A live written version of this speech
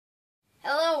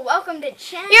welcome to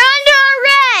Channel. You're under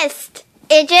arrest,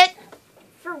 Idiot.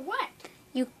 For what?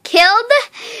 You killed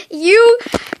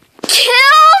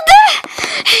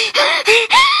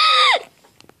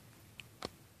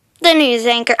the news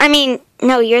anchor. I mean,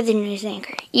 no, you're the news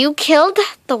anchor. You killed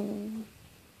the...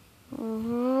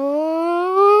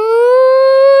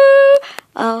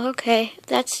 Oh, okay.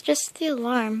 That's just the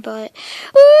alarm, but...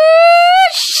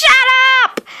 Shut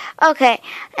up! Okay,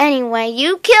 anyway,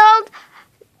 you killed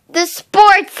the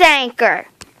sports anchor.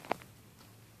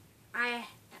 I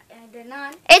did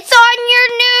not. It's on your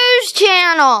news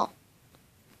channel.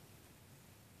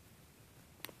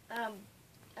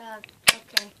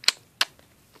 Okay.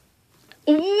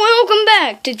 Welcome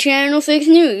back to Channel 6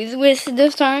 News with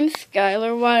this time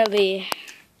Skylar Wiley.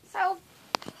 So,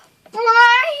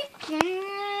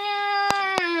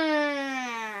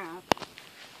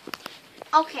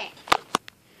 okay.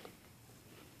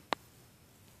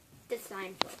 The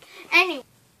sign flip. Anyway.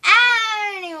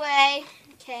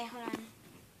 Okay, hold on.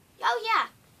 Oh, yeah.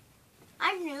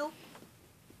 I'm new.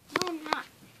 No, I'm not.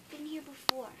 Been here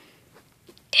before.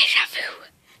 Deja vu.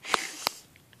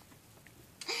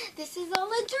 This is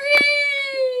all a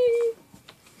dream.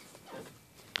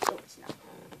 No, it's not.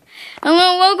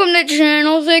 Hello, welcome to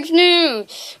Channel 6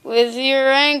 News with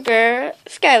your anchor,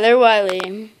 Skylar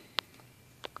Wiley.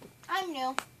 I'm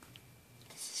new.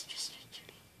 This is just a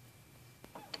dream.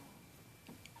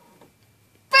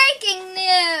 Breaking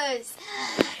news!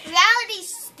 Reality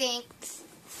stinks.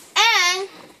 And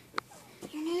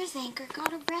your news anchor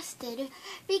got arrested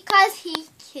because he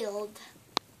killed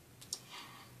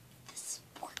the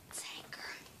sports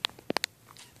anchor.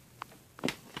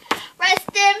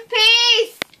 Rest in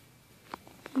peace!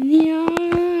 In the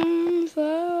arms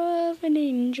of an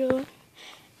angel.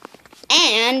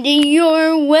 And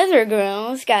your weather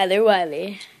girl, Skylar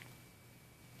Wiley.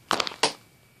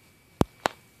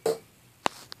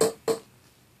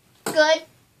 Good.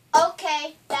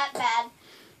 Okay, that bad.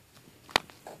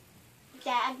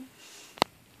 Dad.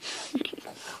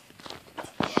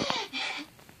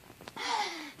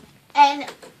 And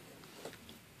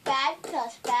bad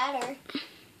plus badder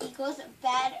equals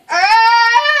bad.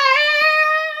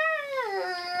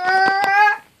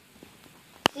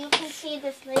 So you can see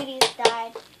this lady's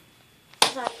died.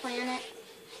 This is our planet.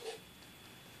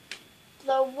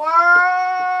 The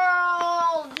world.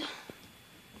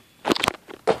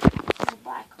 It's a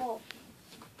black hole.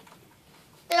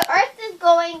 The Earth is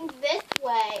going this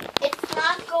way. It's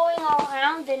not going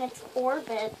around in its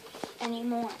orbit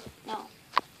anymore. No.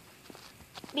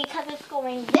 Because it's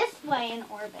going this way in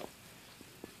orbit.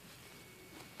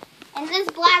 And this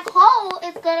black hole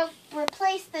is going to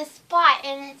replace this spot,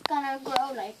 and it's going to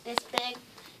grow like this big.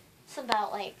 It's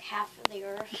about like half of the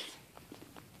Earth.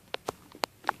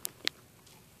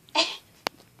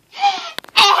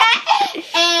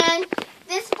 And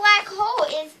this black hole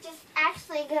is just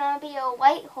actually going to be a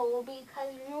white hole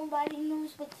because nobody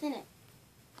knows what's in it.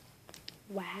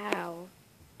 Wow.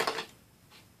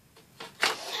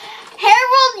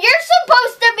 Harold, you're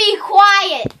supposed to be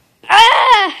quiet.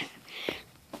 Ah!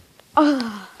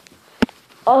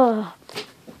 Oh.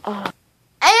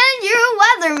 And your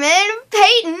weatherman,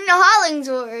 Peyton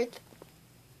Hollingsworth.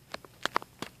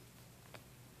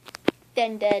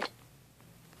 Then dead.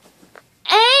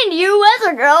 And your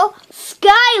weather girl,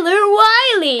 Skylar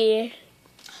Wiley.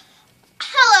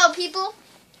 Hello, people.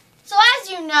 So as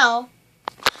you know,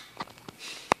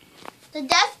 the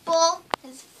Death Bowl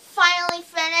is finally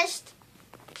finished.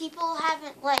 People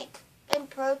haven't, been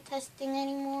protesting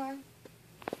anymore.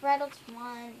 Reynolds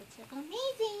won, which is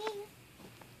amazing.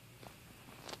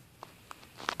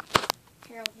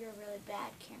 Harold, you're a really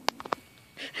bad cameraman.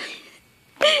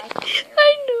 I like you, Harold. I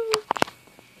know.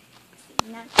 See,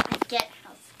 now I get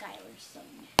how Skylar's so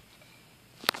mad.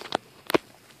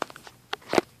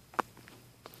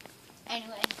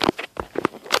 Anyway,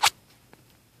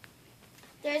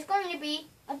 there's going to be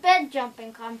a bed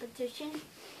jumping competition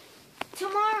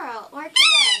tomorrow or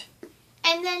today.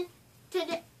 And then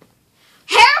today.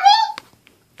 Harold!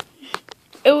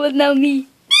 It was not me.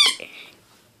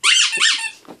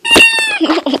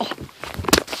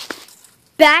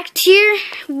 Back to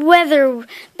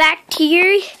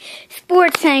your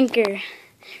sports anchor,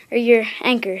 or your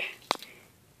anchor.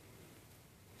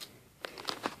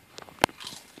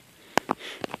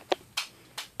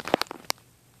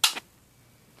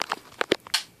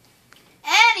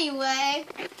 Anyway,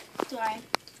 sorry,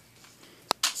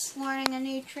 just learning a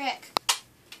new trick.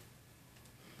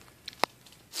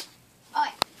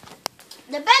 Alright,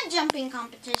 the bed jumping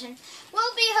competition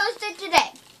will be hosted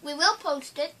today. We will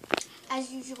post it,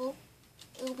 as usual.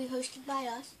 It will be hosted by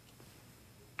us.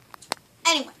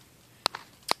 Anyway,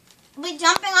 be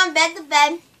jumping on bed to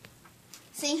bed,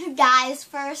 seeing who dies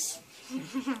first.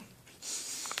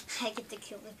 I get to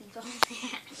kill the people.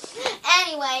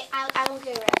 Anyway, I will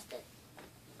get arrested.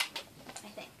 I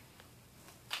think.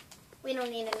 We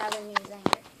don't need another news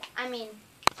anchor. I mean,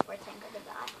 sports anchor to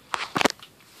die.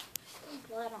 There's still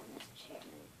blood on this chair.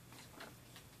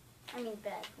 I mean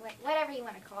bed. Whatever you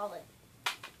want to call it.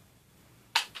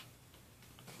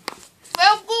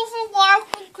 Thank you for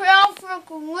watching Clown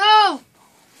Freaking News.